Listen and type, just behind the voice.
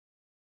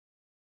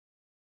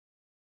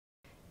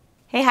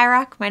Hey, High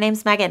Rock. My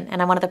name's Megan,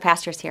 and I'm one of the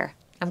pastors here.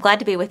 I'm glad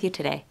to be with you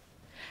today.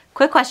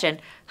 Quick question.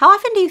 How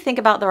often do you think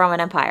about the Roman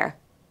Empire?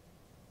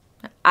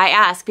 I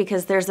ask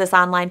because there's this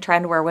online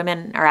trend where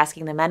women are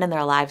asking the men in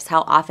their lives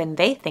how often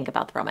they think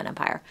about the Roman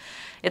Empire.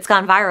 It's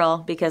gone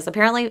viral because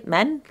apparently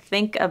men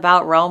think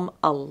about Rome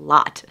a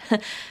lot.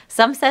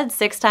 Some said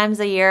 6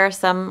 times a year,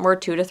 some were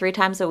 2 to 3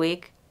 times a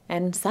week,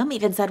 and some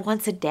even said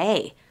once a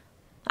day.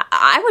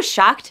 I was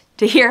shocked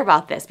to hear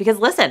about this because,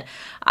 listen,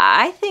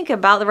 I think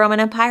about the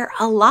Roman Empire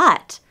a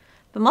lot,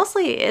 but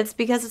mostly it's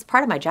because it's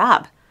part of my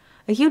job.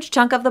 A huge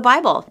chunk of the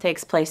Bible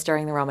takes place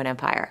during the Roman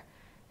Empire.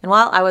 And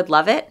while I would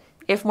love it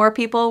if more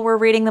people were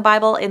reading the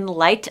Bible in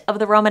light of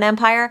the Roman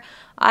Empire,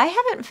 I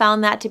haven't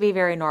found that to be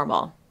very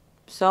normal.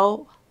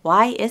 So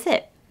why is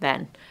it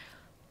then?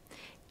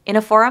 In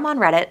a forum on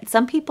Reddit,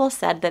 some people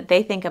said that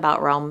they think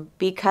about Rome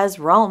because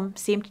Rome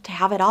seemed to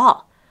have it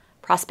all.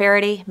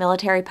 Prosperity,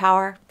 military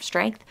power,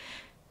 strength.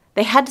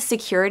 They had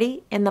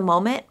security in the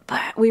moment,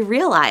 but we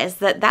realized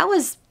that that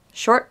was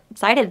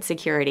short-sighted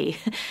security.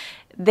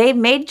 They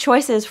made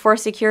choices for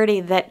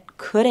security that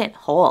couldn't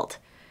hold.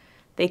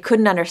 They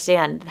couldn't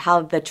understand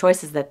how the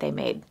choices that they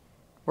made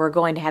were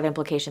going to have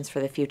implications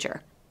for the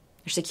future.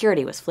 Their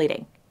security was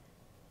fleeting.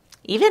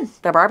 Even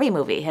the Barbie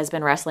movie has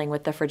been wrestling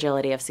with the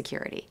fragility of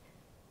security.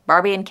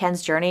 Barbie and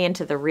Ken's journey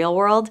into the real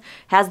world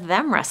has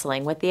them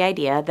wrestling with the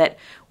idea that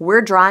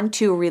we're drawn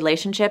to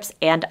relationships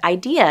and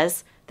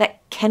ideas that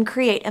can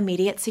create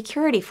immediate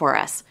security for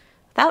us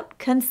without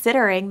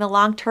considering the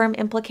long-term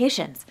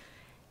implications.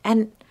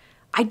 And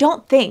I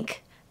don't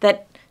think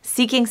that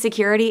seeking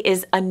security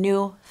is a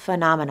new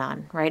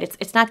phenomenon, right?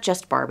 It's not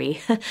just Barbie.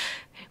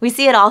 We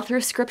see it all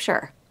through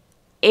Scripture.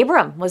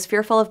 Abram was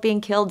fearful of being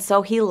killed,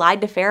 so he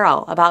lied to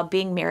Pharaoh about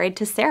being married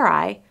to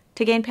Sarai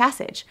to gain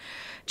passage.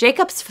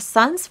 Jacob's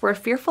sons were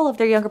fearful of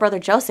their younger brother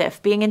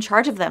Joseph being in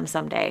charge of them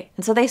someday,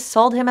 and so they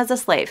sold him as a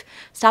slave,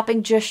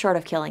 stopping just short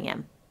of killing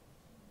him.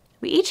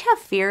 We each have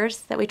fears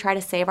that we try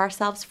to save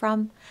ourselves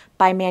from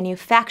by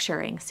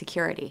manufacturing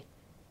security.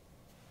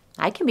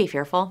 I can be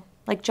fearful,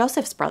 like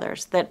Joseph's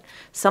brothers, that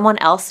someone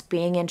else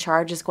being in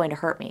charge is going to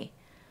hurt me.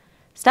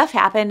 Stuff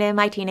happened in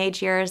my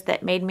teenage years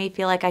that made me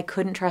feel like I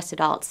couldn't trust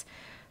adults.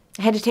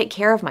 I had to take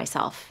care of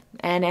myself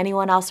and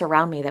anyone else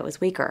around me that was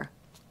weaker.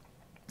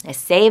 I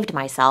saved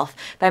myself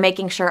by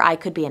making sure I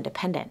could be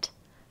independent.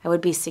 I would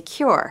be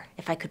secure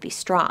if I could be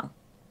strong.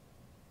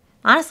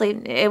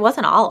 Honestly, it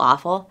wasn't all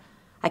awful.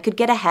 I could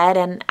get ahead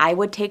and I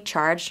would take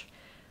charge.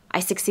 I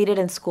succeeded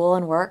in school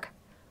and work.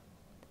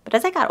 But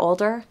as I got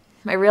older,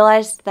 I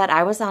realized that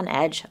I was on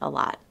edge a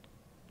lot.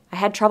 I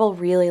had trouble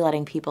really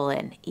letting people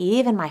in,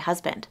 even my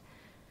husband.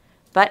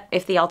 But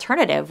if the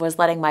alternative was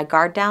letting my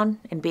guard down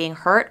and being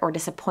hurt or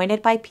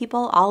disappointed by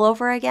people all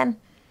over again,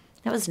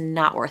 it was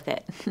not worth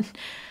it.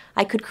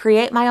 I could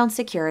create my own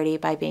security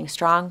by being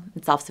strong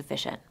and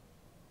self-sufficient.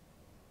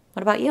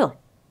 What about you?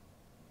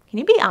 Can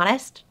you be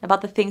honest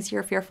about the things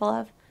you're fearful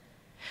of?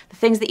 The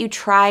things that you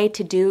try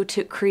to do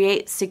to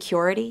create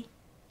security?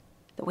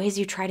 The ways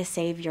you try to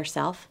save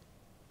yourself?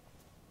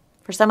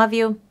 For some of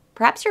you,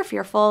 perhaps you're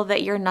fearful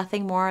that you're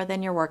nothing more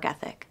than your work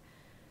ethic.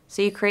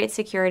 So you create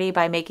security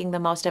by making the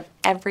most of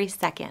every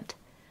second.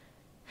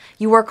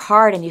 You work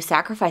hard and you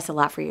sacrifice a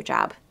lot for your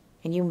job,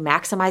 and you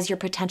maximize your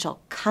potential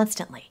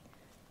constantly.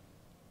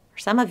 For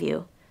some of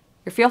you,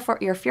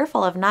 you're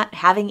fearful of not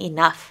having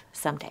enough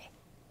someday.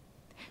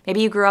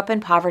 Maybe you grew up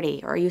in poverty,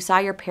 or you saw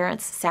your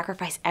parents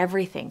sacrifice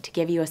everything to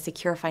give you a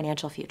secure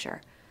financial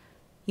future.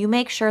 You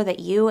make sure that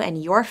you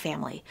and your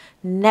family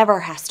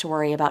never has to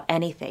worry about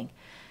anything.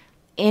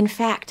 In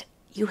fact,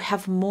 you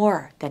have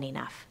more than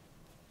enough.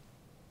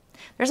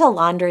 There's a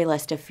laundry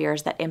list of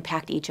fears that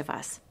impact each of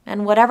us,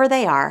 and whatever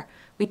they are,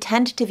 we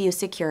tend to view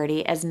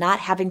security as not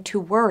having to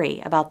worry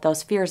about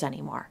those fears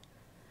anymore.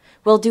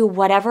 We'll do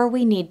whatever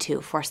we need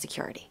to for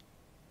security.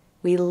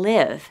 We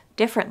live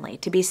differently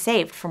to be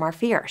saved from our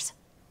fears.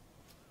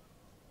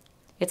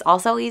 It's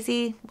also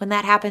easy when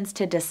that happens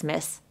to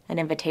dismiss an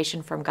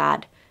invitation from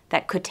God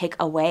that could take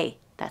away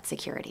that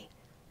security.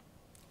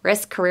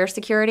 Risk career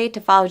security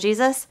to follow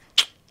Jesus?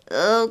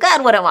 Oh,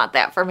 God wouldn't want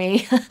that for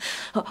me.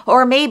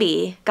 Or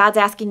maybe God's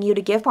asking you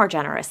to give more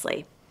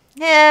generously.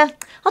 I'll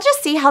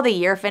just see how the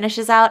year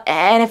finishes out,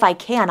 and if I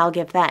can, I'll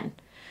give then.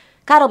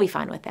 God will be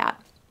fine with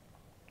that.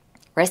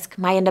 Risk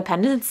my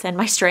independence and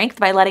my strength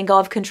by letting go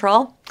of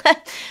control?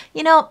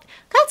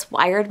 God's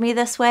wired me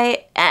this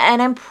way,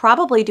 and I'm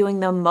probably doing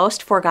the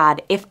most for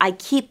God if I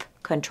keep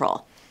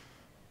control.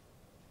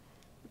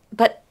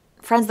 But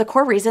friends, the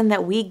core reason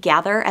that we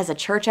gather as a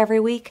church every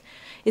week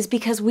is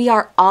because we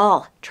are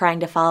all trying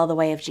to follow the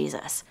way of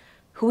Jesus,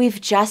 who we've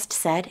just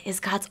said is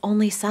God's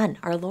only Son,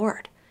 our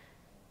Lord.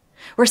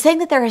 We're saying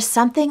that there is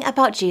something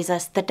about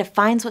Jesus that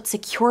defines what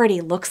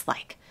security looks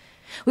like.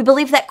 We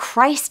believe that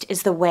Christ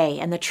is the way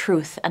and the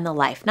truth and the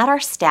life, not our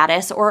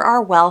status or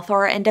our wealth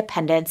or our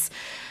independence.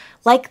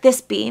 Like this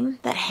beam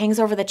that hangs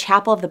over the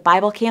chapel of the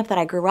Bible camp that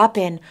I grew up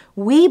in,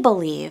 we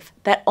believe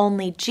that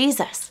only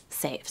Jesus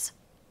saves.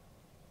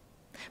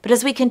 But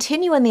as we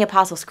continue in the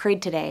Apostles'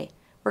 Creed today,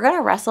 we're going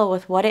to wrestle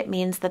with what it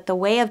means that the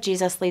way of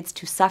Jesus leads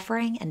to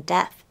suffering and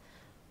death.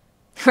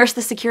 Where's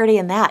the security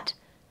in that?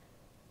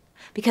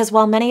 Because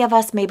while many of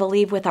us may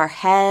believe with our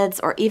heads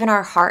or even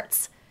our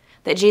hearts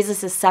that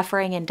Jesus'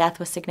 suffering and death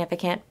was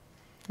significant,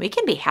 we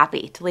can be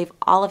happy to leave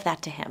all of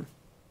that to him.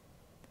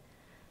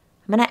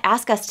 I'm going to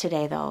ask us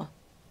today, though,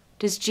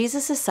 does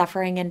Jesus'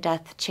 suffering and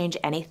death change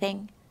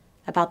anything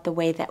about the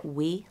way that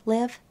we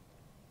live?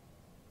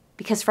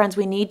 Because, friends,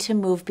 we need to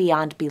move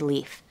beyond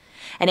belief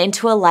and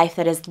into a life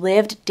that is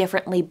lived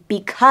differently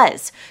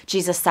because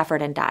Jesus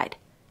suffered and died.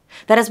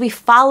 That as we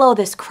follow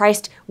this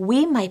Christ,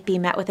 we might be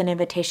met with an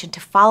invitation to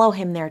follow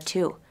him there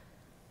too,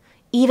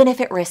 even if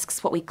it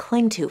risks what we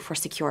cling to for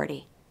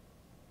security.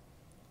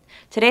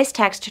 Today's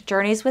text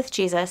journeys with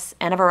Jesus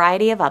and a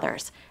variety of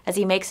others as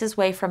he makes his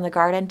way from the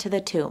garden to the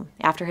tomb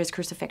after his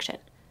crucifixion.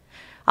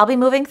 I'll be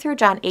moving through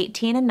John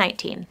 18 and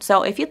 19,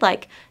 so if you'd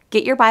like,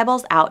 get your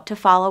Bibles out to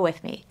follow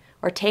with me,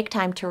 or take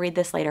time to read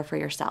this later for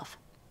yourself.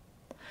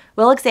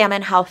 We'll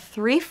examine how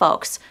 3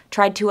 folks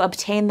tried to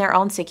obtain their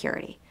own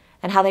security,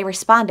 and how they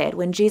responded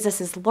when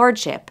Jesus'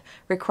 lordship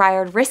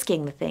required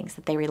risking the things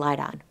that they relied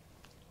on.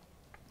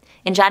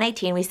 In John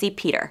 18, we see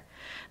Peter,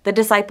 the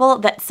disciple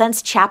that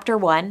since chapter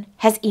 1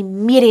 has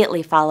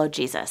immediately followed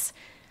Jesus.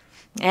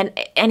 And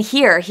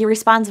here he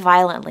responds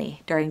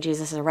violently during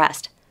Jesus'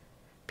 arrest.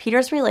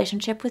 Peter's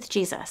relationship with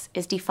Jesus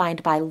is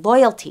defined by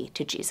loyalty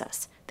to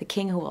Jesus, the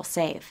King who will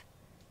save.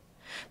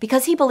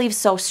 Because he believes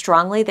so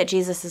strongly that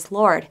Jesus is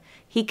Lord,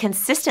 he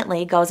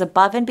consistently goes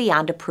above and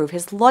beyond to prove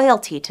his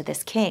loyalty to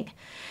this king.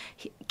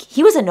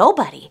 He was a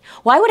nobody.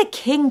 Why would a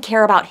king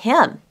care about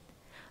him?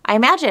 I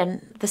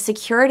imagine the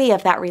security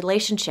of that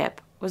relationship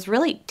was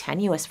really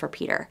tenuous for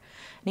Peter,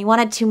 and he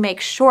wanted to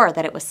make sure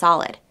that it was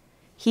solid.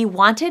 He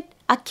wanted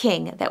a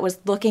king that was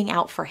looking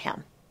out for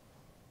him.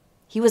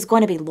 He was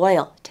going to be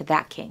loyal to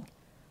that king.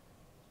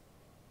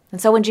 And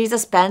so when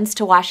Jesus bends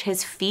to wash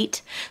his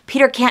feet,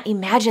 Peter can't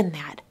imagine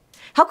that.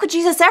 How could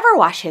Jesus ever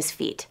wash his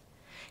feet?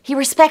 He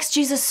respects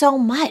Jesus so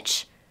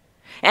much.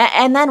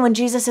 And then when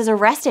Jesus is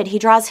arrested, he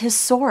draws his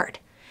sword.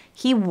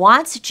 He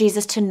wants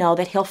Jesus to know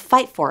that he'll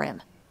fight for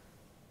him.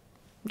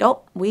 Don't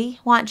we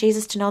want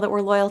Jesus to know that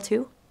we're loyal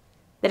too?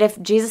 That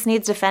if Jesus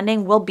needs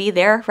defending, we'll be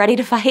there ready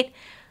to fight?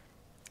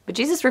 But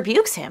Jesus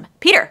rebukes him.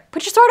 Peter,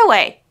 put your sword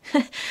away.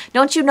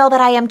 Don't you know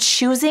that I am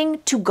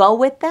choosing to go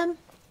with them?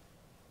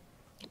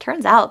 It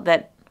turns out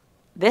that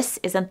this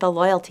isn't the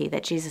loyalty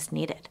that Jesus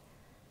needed.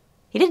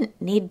 He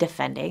didn't need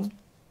defending.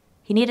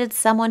 He needed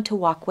someone to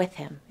walk with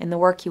him in the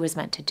work he was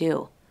meant to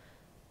do.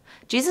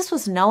 Jesus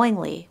was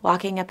knowingly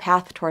walking a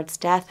path towards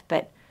death,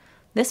 but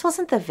this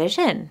wasn't the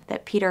vision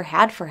that Peter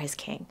had for his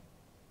king.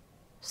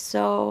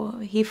 So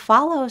he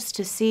follows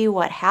to see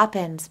what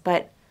happens,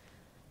 but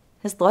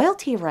his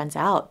loyalty runs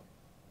out.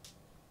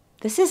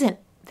 This isn't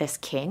this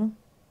king.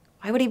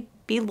 Why would he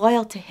be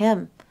loyal to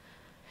him?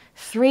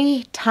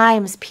 3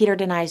 times Peter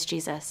denies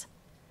Jesus.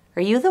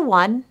 Are you the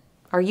one?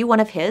 Are you one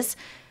of his?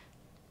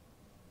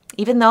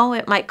 Even though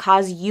it might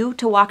cause you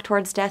to walk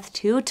towards death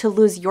too, to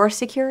lose your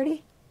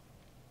security?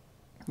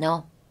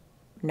 No,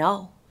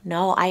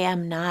 I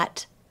am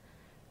not.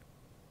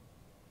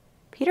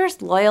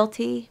 Peter's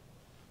loyalty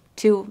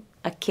to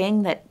a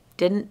king that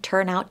didn't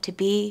turn out to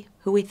be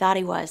who we thought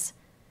he was,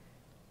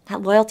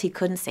 that loyalty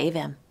couldn't save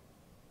him.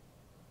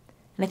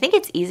 And I think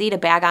it's easy to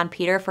bag on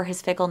Peter for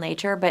his fickle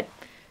nature, but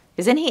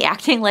isn't he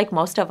acting like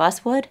most of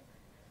us would?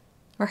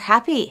 We're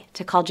happy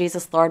to call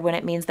Jesus Lord when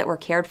it means that we're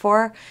cared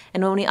for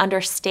and when we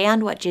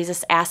understand what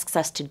Jesus asks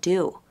us to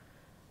do.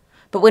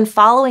 But when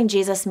following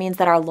Jesus means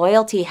that our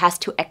loyalty has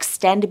to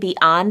extend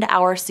beyond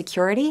our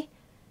security,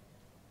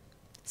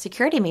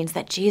 security means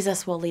that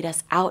Jesus will lead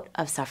us out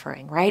of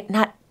suffering, right?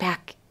 Not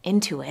back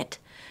into it.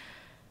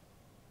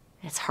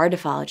 It's hard to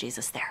follow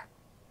Jesus there.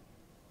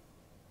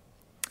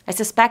 I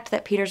suspect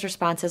that Peter's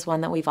response is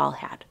one that we've all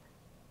had.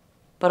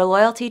 But a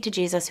loyalty to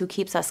Jesus who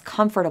keeps us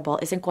comfortable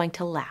isn't going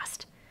to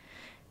last.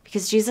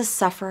 Because Jesus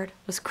suffered,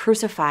 was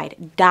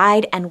crucified,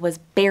 died, and was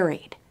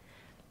buried.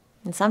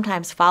 And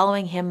sometimes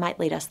following him might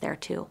lead us there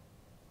too.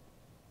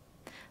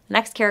 The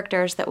next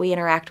characters that we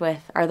interact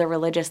with are the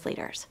religious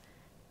leaders.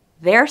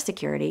 Their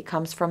security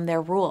comes from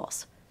their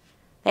rules.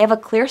 They have a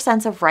clear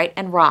sense of right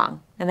and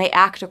wrong, and they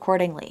act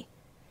accordingly.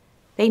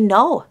 They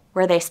know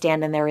where they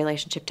stand in their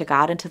relationship to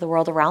God and to the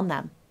world around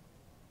them.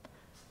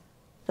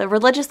 The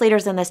religious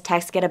leaders in this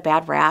text get a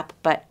bad rap,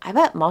 but I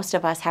bet most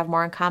of us have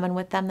more in common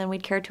with them than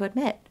we'd care to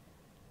admit.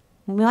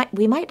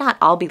 We might not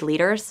all be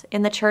leaders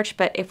in the church,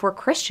 but if we're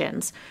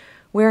Christians,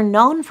 we're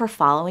known for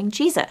following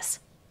Jesus.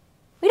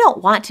 We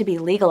don't want to be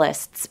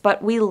legalists,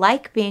 but we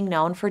like being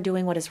known for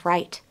doing what is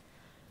right.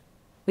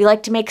 We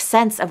like to make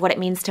sense of what it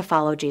means to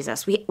follow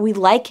Jesus. We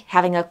like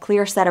having a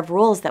clear set of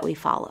rules that we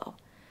follow.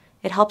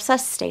 It helps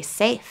us stay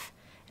safe,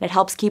 and it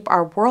helps keep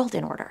our world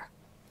in order.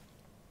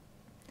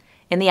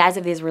 In the eyes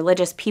of these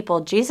religious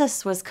people,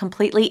 Jesus was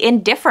completely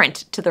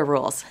indifferent to the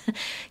rules.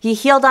 He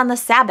healed on the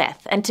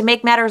Sabbath, and to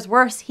make matters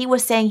worse, he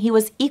was saying he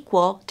was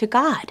equal to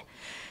God.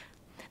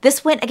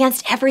 This went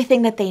against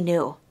everything that they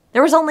knew.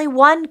 There was only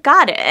one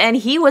God, and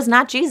he was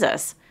not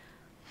Jesus.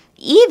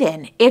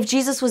 even if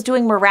Jesus was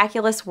doing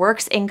miraculous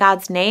works in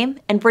God's name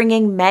and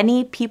bringing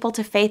many people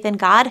to faith in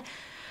God,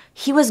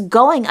 he was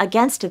going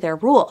against their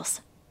rules.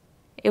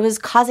 It was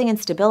causing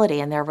instability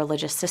in their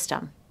religious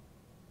system.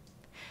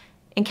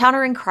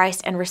 Encountering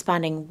Christ and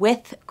responding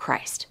with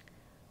Christ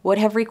would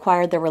have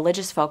required the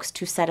religious folks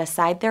to set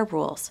aside their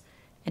rules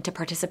and to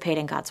participate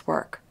in God's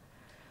work.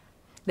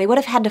 They would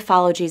have had to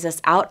follow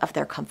Jesus out of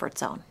their comfort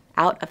zone,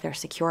 out of their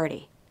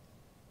security.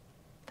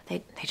 But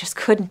they just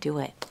couldn't do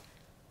it.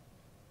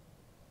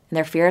 And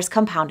their fears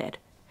compounded.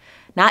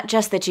 Not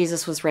just that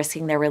Jesus was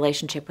risking their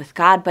relationship with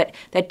God, but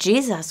that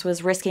Jesus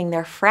was risking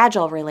their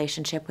fragile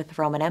relationship with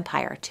the Roman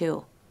Empire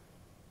too.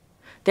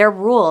 Their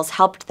rules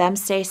helped them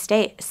stay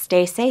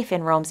safe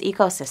in Rome's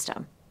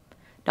ecosystem.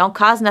 Don't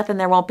cause nothing,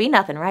 there won't be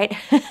nothing, right?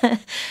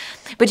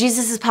 But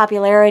Jesus'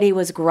 popularity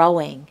was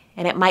growing,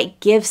 and it might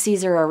give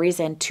Caesar a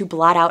reason to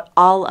blot out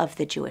all of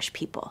the Jewish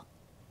people,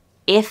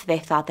 if they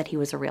thought that he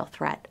was a real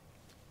threat.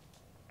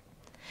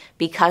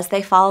 Because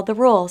they followed the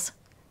rules,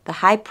 the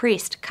high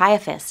priest,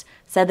 Caiaphas,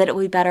 said that it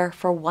would be better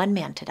for one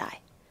man to die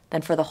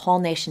than for the whole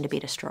nation to be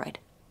destroyed.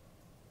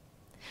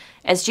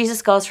 As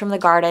Jesus goes from the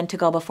garden to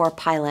go before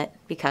Pilate,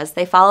 because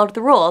they followed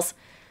the rules,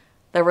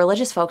 the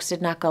religious folks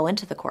did not go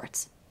into the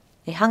courts.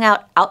 They hung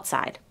out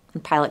outside,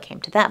 and Pilate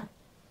came to them.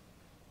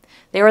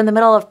 They were in the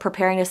middle of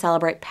preparing to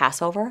celebrate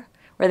Passover,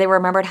 where they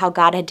remembered how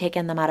God had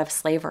taken them out of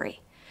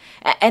slavery.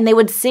 And they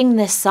would sing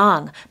this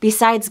song,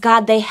 "Besides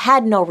God, they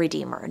had no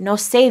Redeemer, no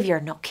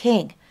Savior, no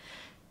King."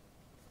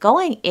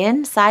 Going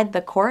inside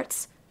the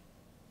courts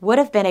would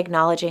have been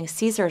acknowledging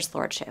Caesar's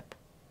lordship,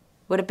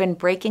 would have been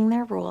breaking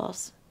their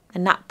rules,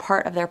 and not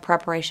part of their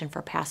preparation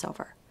for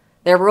Passover.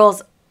 Their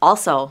rules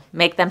also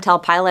make them tell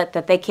Pilate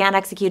that they can't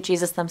execute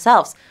Jesus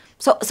themselves.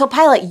 So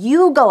Pilate,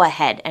 you go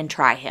ahead and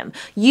try him.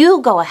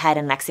 You go ahead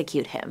and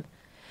execute him.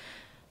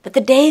 But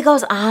the day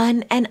goes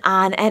on,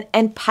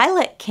 and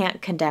Pilate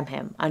can't condemn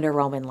him under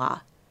Roman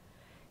law.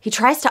 He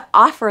tries to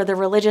offer the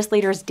religious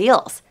leaders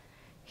deals.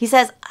 He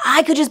says,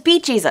 I could just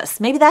beat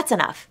Jesus. Maybe that's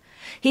enough.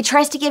 He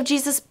tries to give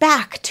Jesus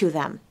back to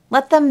them.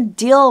 Let them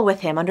deal with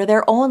him under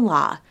their own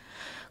law.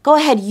 Go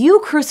ahead, you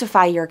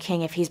crucify your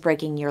king if he's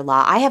breaking your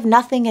law. I have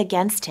nothing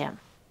against him.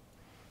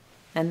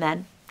 And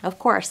then, of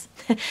course,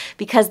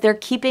 because they're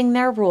keeping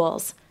their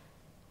rules,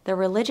 the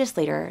religious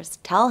leaders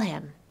tell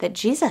him that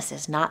Jesus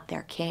is not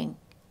their king.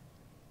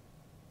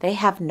 They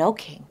have no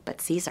king but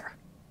Caesar.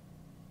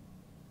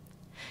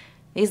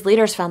 These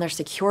leaders found their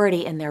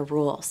security in their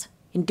rules,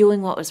 in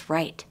doing what was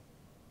right.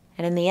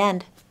 And in the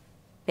end,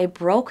 they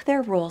broke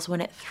their rules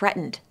when it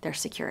threatened their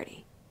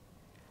security.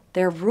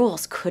 Their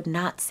rules could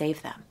not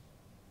save them.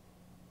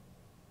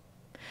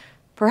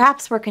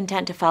 Perhaps we're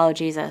content to follow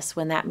Jesus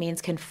when that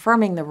means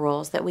confirming the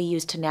rules that we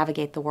use to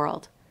navigate the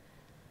world.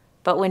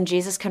 But when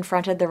Jesus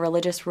confronted the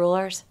religious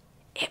rulers,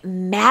 it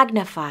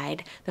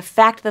magnified the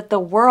fact that the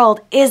world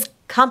is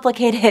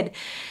complicated,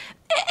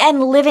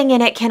 and living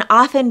in it can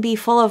often be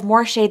full of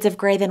more shades of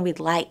gray than we'd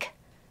like.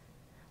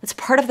 It's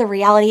part of the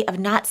reality of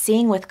not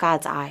seeing with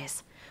God's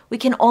eyes. We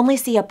can only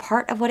see a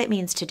part of what it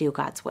means to do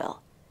God's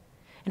will.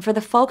 And for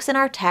the folks in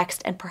our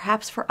text, and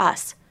perhaps for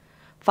us,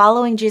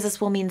 following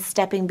Jesus will mean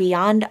stepping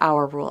beyond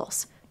our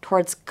rules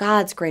towards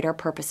God's greater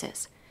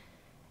purposes.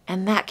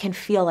 And that can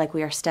feel like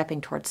we are stepping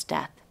towards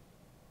death.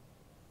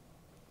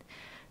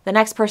 The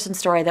next person's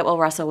story that we'll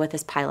wrestle with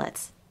is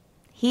Pilate's.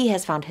 He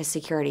has found his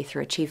security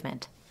through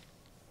achievement.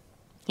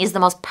 He's the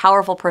most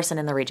powerful person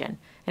in the region,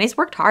 and he's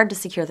worked hard to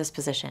secure this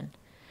position.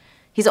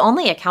 He's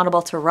only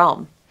accountable to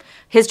Rome.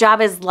 His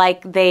job is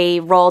like they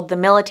rolled the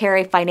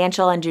military,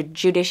 financial, and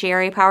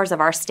judiciary powers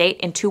of our state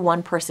into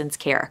one person's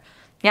care.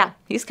 Yeah,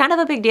 he's kind of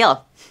a big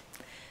deal.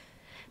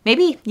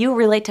 Maybe you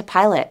relate to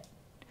Pilate.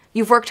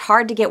 You've worked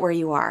hard to get where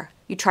you are.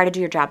 You try to do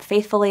your job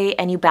faithfully,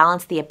 and you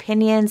balance the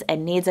opinions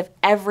and needs of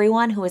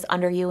everyone who is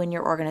under you in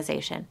your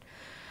organization.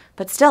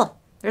 But still,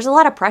 there's a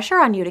lot of pressure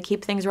on you to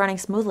keep things running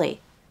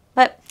smoothly.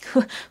 But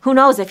who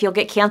knows if you'll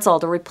get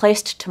canceled or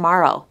replaced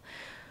tomorrow.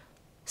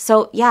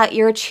 So yeah,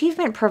 your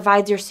achievement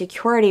provides your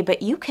security,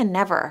 but you can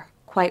never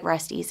quite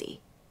rest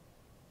easy.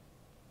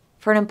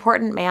 For an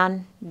important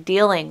man,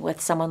 dealing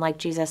with someone like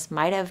Jesus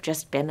might have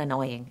just been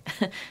annoying.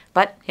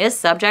 But his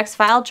subjects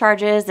filed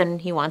charges,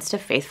 and he wants to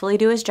faithfully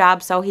do his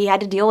job, so he had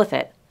to deal with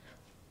it.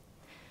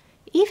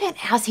 Even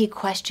as he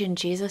questioned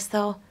Jesus,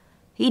 though,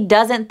 he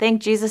doesn't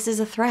think Jesus is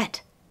a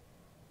threat.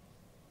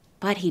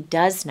 But he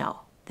does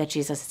know that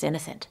Jesus is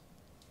innocent.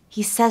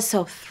 He says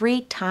so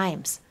 3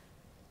 times.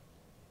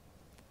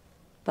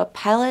 But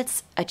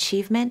Pilate's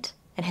achievement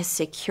and his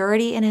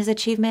security in his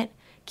achievement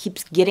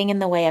keeps getting in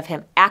the way of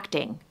him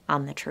acting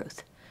on the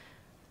truth.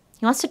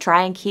 He wants to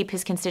try and keep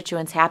his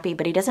constituents happy,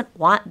 but he doesn't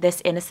want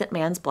this innocent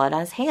man's blood on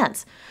his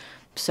hands.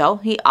 So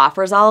he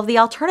offers all of the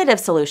alternative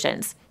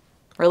solutions.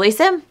 Release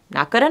him?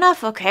 Not good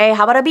enough? Okay,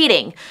 how about a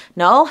beating?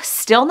 No,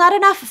 still not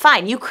enough?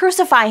 Fine, you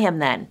crucify him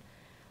then.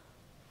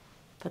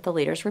 But the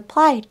leaders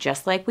reply,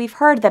 just like we've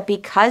heard, that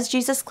because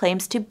Jesus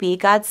claims to be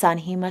God's son,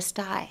 he must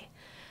die.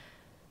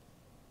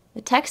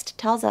 The text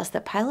tells us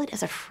that Pilate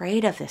is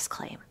afraid of this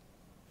claim.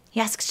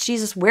 He asks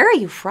Jesus, where are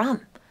you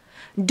from?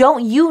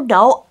 Don't you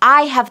know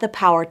I have the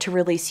power to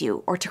release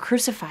you or to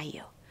crucify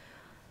you?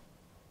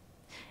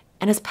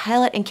 And as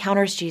Pilate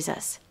encounters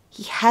Jesus,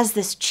 he has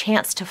this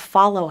chance to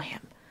follow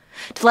him,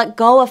 to let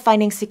go of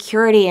finding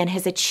security in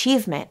his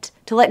achievement,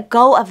 to let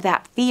go of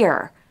that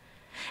fear,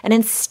 and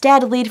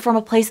instead lead from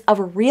a place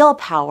of real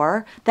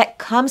power that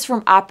comes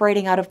from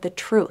operating out of the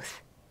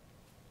truth.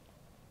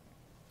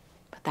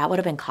 But that would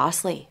have been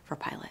costly for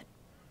Pilate.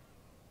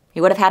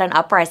 He would have had an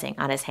uprising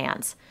on his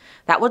hands.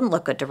 That wouldn't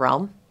look good to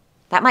Rome.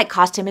 That might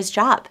cost him his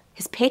job,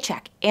 his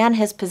paycheck, and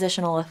his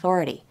positional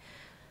authority,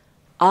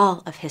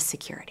 all of his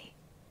security.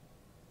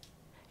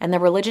 And the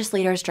religious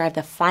leaders drive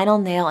the final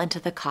nail into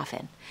the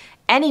coffin.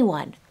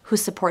 Anyone who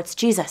supports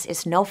Jesus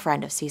is no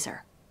friend of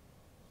Caesar.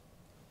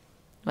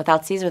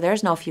 Without Caesar,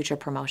 there's no future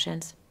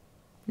promotions,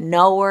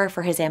 nowhere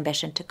for his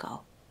ambition to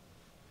go.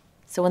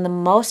 So when the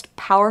most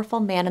powerful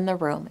man in the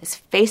room is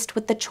faced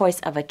with the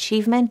choice of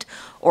achievement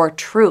or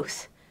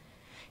truth,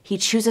 he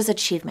chooses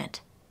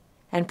achievement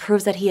and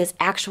proves that he is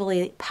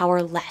actually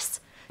powerless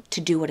to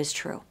do what is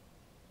true.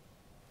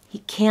 He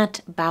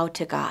can't bow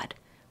to God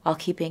while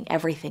keeping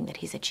everything that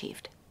he's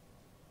achieved.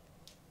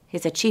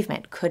 His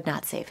achievement could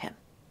not save him.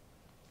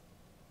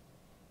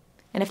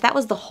 And if that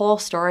was the whole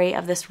story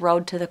of this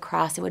road to the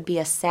cross, it would be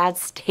a sad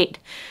state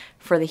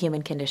for the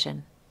human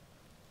condition.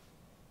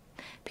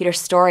 Peter's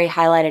story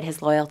highlighted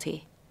his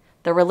loyalty.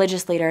 The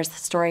religious leaders'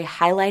 story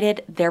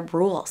highlighted their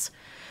rules.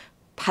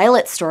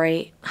 Pilate's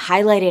story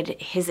highlighted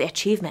his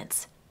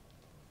achievements.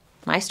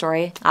 My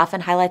story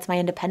often highlights my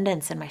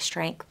independence and my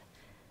strength.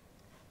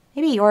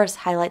 Maybe yours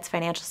highlights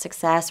financial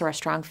success or a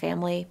strong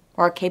family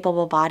or a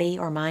capable body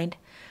or mind.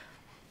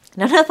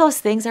 None of those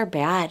things are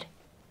bad.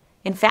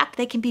 In fact,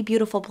 they can be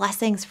beautiful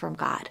blessings from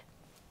God.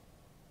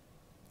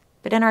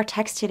 But in our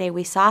text today,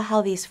 we saw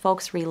how these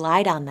folks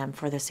relied on them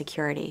for the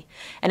security.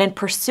 And in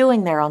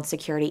pursuing their own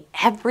security,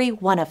 every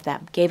one of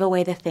them gave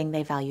away the thing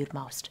they valued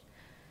most.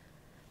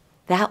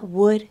 That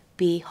would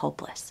be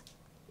hopeless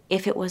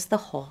if it was the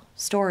whole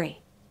story.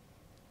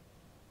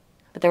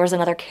 But there was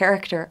another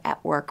character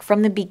at work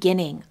from the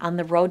beginning on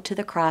the road to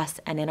the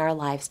cross and in our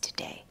lives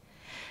today.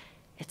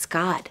 It's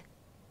God.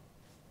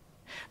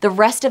 The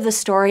rest of the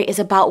story is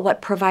about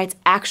what provides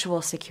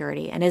actual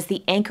security and is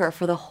the anchor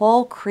for the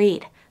whole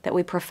creed that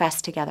we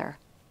profess together.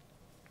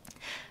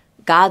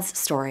 God's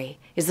story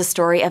is the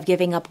story of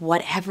giving up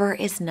whatever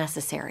is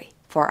necessary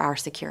for our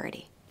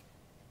security.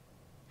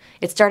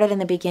 It started in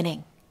the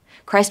beginning.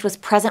 Christ was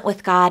present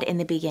with God in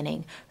the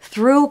beginning.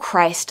 Through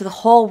Christ, the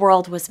whole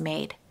world was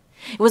made.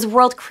 It was a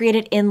world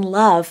created in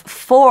love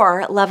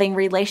for loving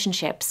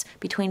relationships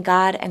between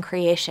God and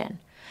creation.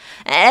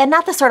 And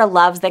not the sort of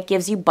love that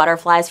gives you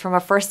butterflies from a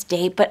first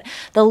date, but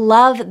the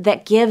love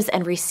that gives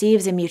and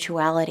receives in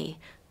mutuality.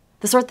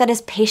 The sort that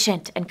is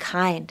patient and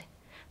kind,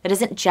 that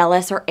isn't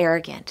jealous or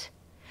arrogant.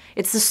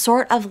 It's the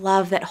sort of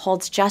love that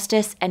holds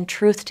justice and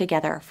truth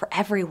together for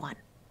everyone.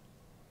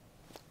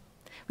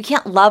 We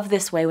can't love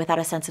this way without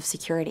a sense of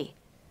security,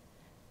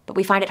 but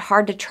we find it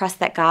hard to trust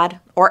that God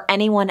or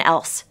anyone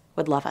else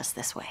would love us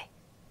this way.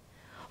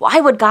 Why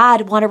would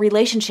God want a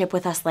relationship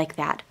with us like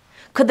that?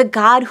 Could the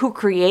God who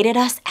created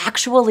us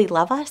actually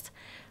love us?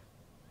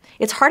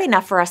 It's hard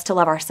enough for us to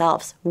love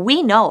ourselves.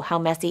 We know how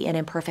messy and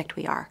imperfect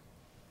we are.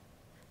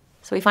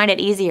 So we find it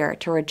easier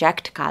to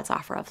reject God's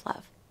offer of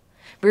love.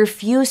 We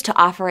refuse to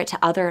offer it to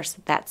others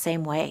that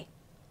same way.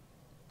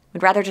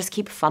 We'd rather just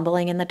keep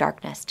fumbling in the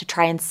darkness to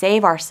try and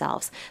save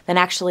ourselves than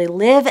actually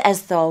live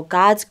as though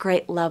God's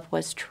great love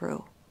was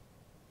true.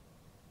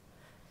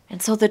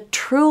 And so the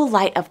true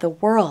light of the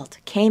world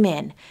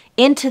came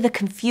into the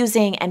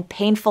confusing and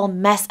painful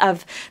mess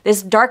of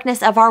this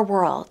darkness of our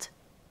world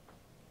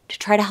to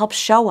try to help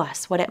show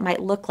us what it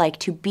might look like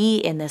to be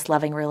in this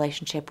loving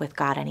relationship with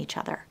God and each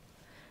other.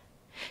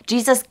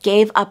 Jesus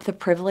gave up the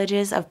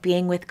privileges of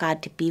being with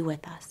God to be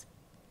with us.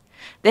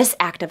 This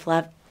act of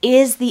love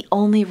is the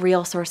only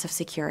real source of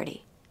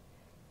security.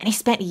 And he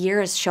spent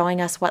years showing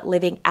us what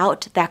living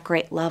out that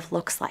great love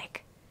looks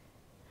like.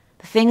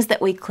 The things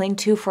that we cling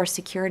to for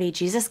security,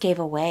 Jesus gave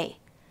away.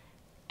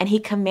 And he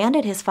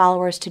commanded his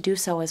followers to do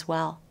so as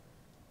well.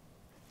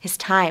 His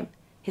time,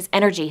 his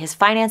energy, his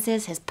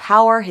finances, his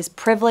power, his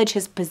privilege,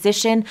 his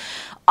position,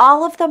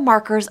 all of the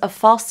markers of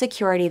false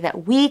security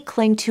that we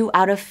cling to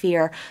out of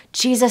fear,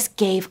 Jesus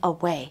gave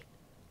away.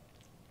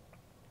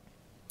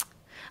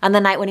 On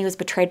the night when he was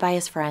betrayed by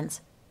his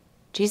friends,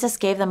 Jesus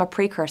gave them a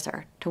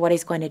precursor to what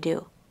he's going to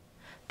do.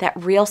 That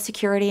real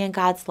security in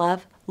God's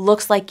love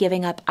looks like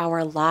giving up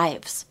our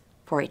lives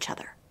for each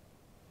other.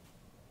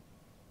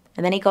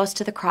 And then he goes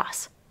to the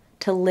cross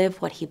to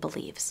live what he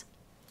believes.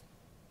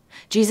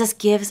 Jesus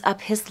gives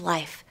up his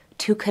life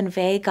to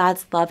convey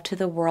God's love to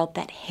the world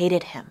that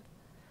hated him.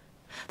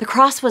 The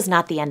cross was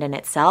not the end in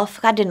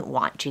itself. God didn't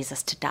want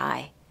Jesus to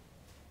die.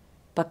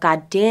 But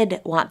God did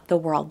want the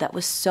world that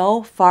was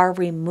so far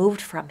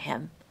removed from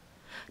him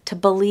to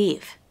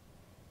believe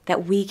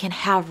that we can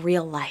have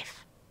real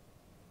life.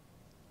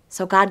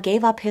 So God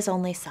gave up his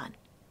only son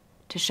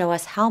to show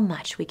us how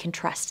much we can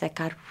trust that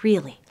God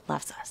really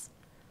loves us.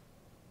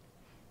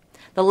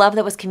 The love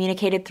that was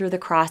communicated through the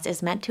cross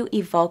is meant to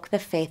evoke the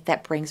faith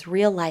that brings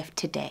real life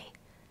today.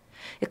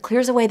 It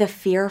clears away the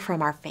fear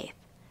from our faith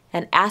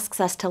and asks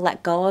us to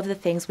let go of the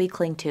things we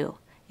cling to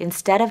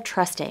instead of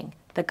trusting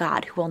the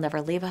God who will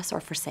never leave us or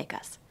forsake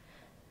us.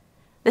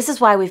 This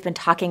is why we've been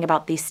talking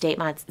about these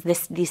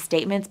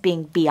statements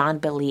being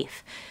beyond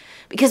belief.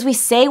 Because we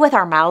say with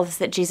our mouths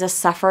that Jesus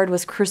suffered,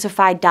 was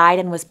crucified, died,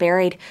 and was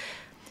buried.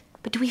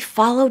 But do we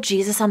follow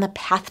Jesus on the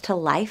path to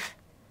life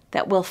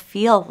that will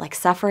feel like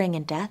suffering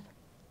and death?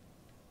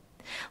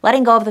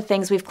 Letting go of the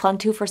things we've clung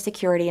to for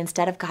security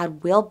instead of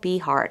God will be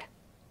hard.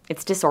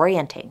 It's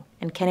disorienting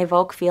and can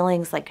evoke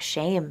feelings like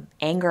shame,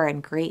 anger,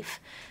 and grief.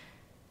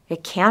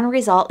 It can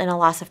result in a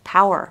loss of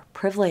power,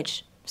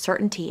 privilege,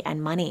 certainty,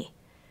 and money.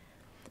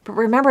 But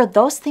remember,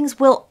 those things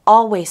will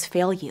always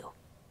fail you.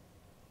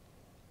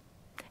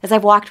 As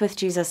I've walked with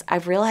Jesus,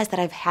 I've realized that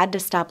I've had to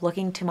stop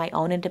looking to my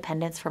own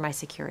independence for my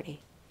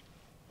security.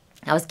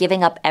 I was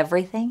giving up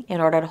everything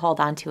in order to hold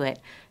on to it,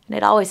 and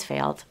it always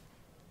failed.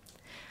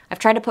 I've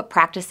tried to put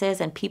practices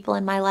and people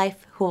in my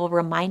life who will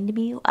remind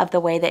me of the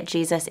way that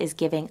Jesus is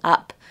giving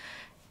up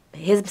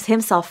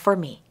himself for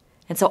me,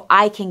 and so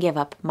I can give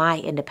up my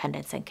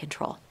independence and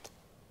control.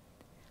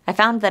 I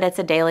found that it's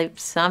a daily,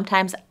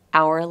 sometimes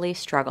hourly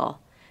struggle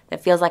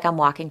that feels like I'm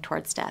walking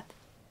towards death.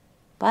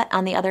 But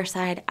on the other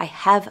side, I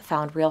have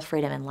found real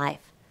freedom in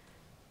life.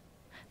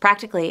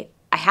 Practically,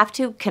 I have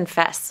to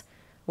confess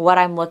what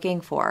I'm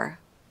looking for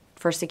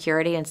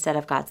security instead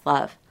of God's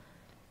love.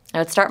 I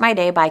would start my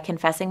day by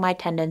confessing my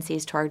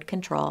tendencies toward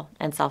control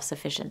and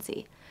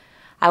self-sufficiency.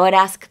 I would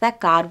ask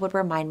that God would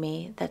remind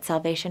me that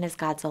salvation is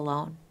God's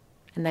alone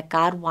and that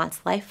God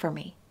wants life for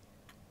me.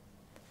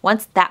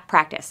 Once that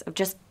practice of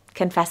just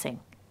confessing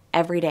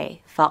every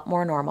day felt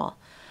more normal,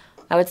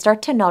 I would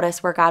start to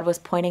notice where God was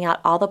pointing out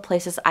all the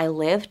places I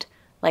lived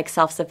like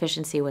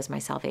self-sufficiency was my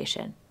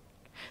salvation.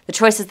 The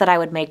choices that I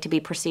would make to be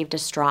perceived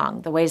as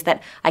strong, the ways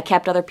that I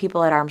kept other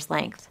people at arm's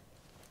length.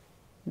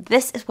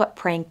 This is what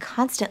praying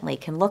constantly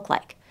can look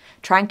like,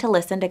 trying to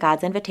listen to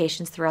God's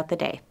invitations throughout the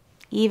day,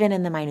 even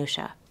in the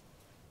minutia.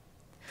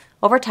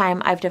 Over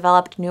time, I've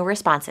developed new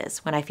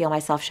responses when I feel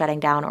myself shutting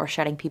down or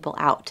shutting people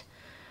out.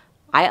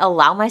 I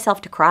allow myself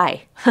to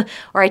cry,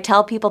 or I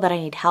tell people that I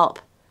need help.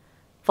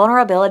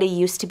 Vulnerability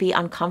used to be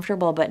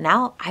uncomfortable, but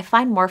now I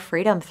find more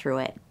freedom through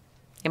it.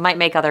 It might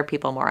make other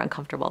people more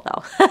uncomfortable,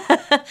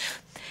 though.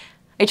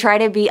 I try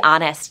to be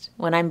honest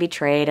when I'm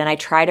betrayed, and I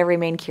try to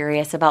remain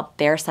curious about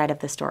their side of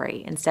the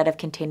story instead of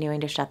continuing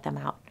to shut them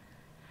out.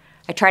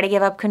 I try to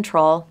give up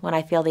control when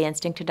I feel the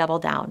instinct to double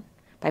down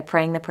by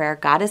praying the prayer,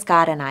 God is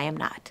God and I am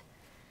not.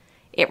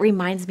 It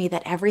reminds me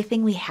that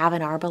everything we have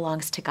and are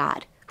belongs to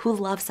God, who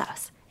loves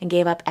us and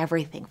gave up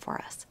everything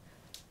for us.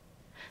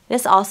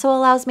 This also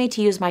allows me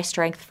to use my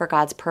strength for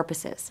God's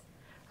purposes.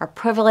 Our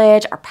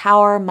privilege, our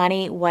power,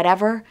 money,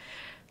 whatever,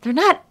 they're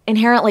not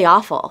inherently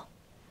awful.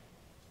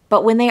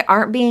 But when they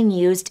aren't being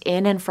used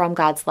in and from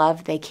God's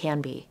love, they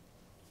can be.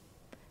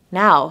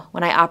 Now,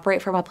 when I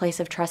operate from a place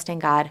of trusting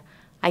God,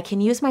 I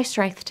can use my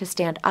strength to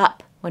stand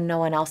up when no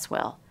one else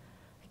will.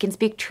 I can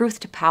speak truth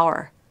to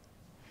power.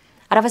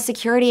 Out of a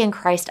security in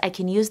Christ, I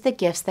can use the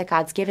gifts that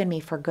God's given me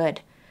for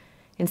good,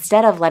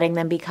 instead of letting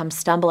them become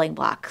stumbling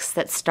blocks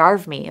that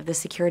starve me of the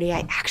security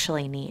I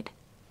actually need.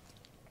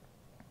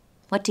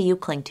 What do you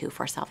cling to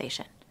for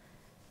salvation?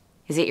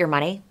 Is it your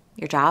money,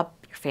 your job,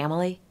 your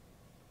family?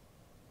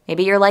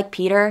 Maybe you're like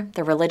Peter,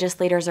 the religious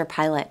leaders, or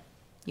Pilate.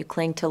 You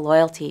cling to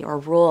loyalty or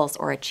rules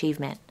or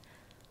achievement.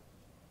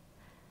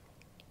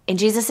 In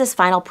Jesus'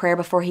 final prayer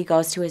before he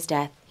goes to his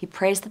death, he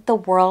prays that the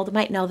world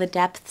might know the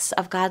depths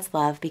of God's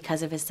love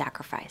because of his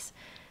sacrifice.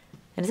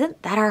 And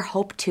isn't that our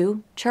hope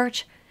too,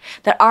 church?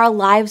 That our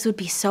lives would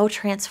be so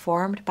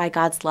transformed by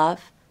God's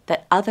love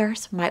that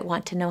others might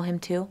want to know him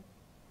too?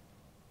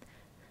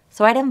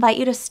 So I'd invite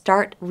you to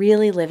start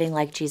really living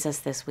like Jesus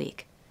this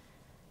week.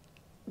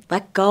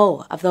 Let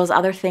go of those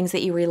other things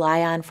that you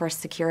rely on for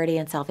security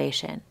and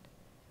salvation.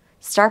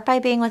 Start by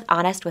being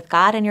honest with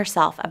God and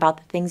yourself about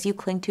the things you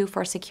cling to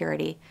for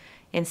security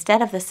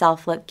instead of the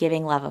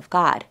self-giving love of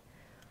God.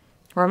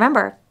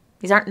 Remember,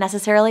 these aren't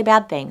necessarily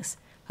bad things,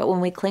 but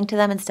when we cling to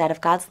them instead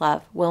of God's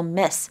love, we'll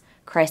miss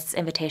Christ's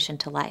invitation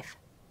to life.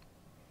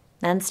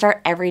 Then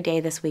start every day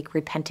this week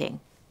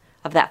repenting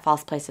of that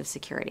false place of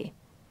security.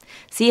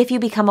 See if you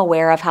become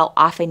aware of how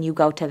often you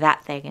go to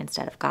that thing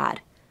instead of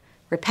God.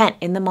 Repent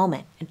in the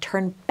moment and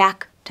turn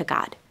back to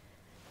God.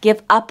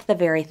 Give up the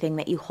very thing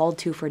that you hold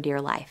to for dear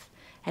life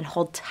and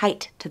hold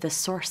tight to the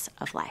source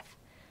of life.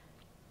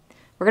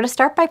 We're going to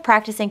start by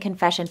practicing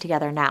confession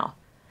together now.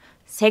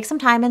 Take some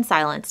time in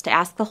silence to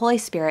ask the Holy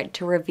Spirit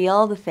to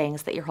reveal the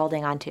things that you're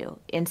holding on to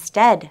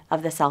instead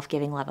of the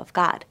self-giving love of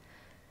God.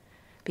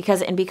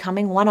 Because in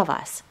becoming one of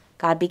us,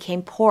 God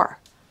became poor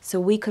so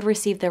we could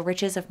receive the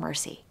riches of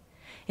mercy.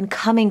 In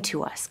coming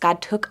to us,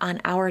 God took on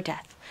our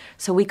death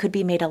so we could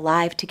be made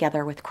alive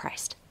together with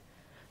Christ.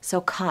 So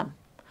come,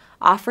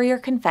 offer your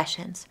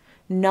confessions,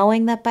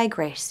 knowing that by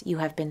grace you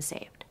have been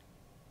saved.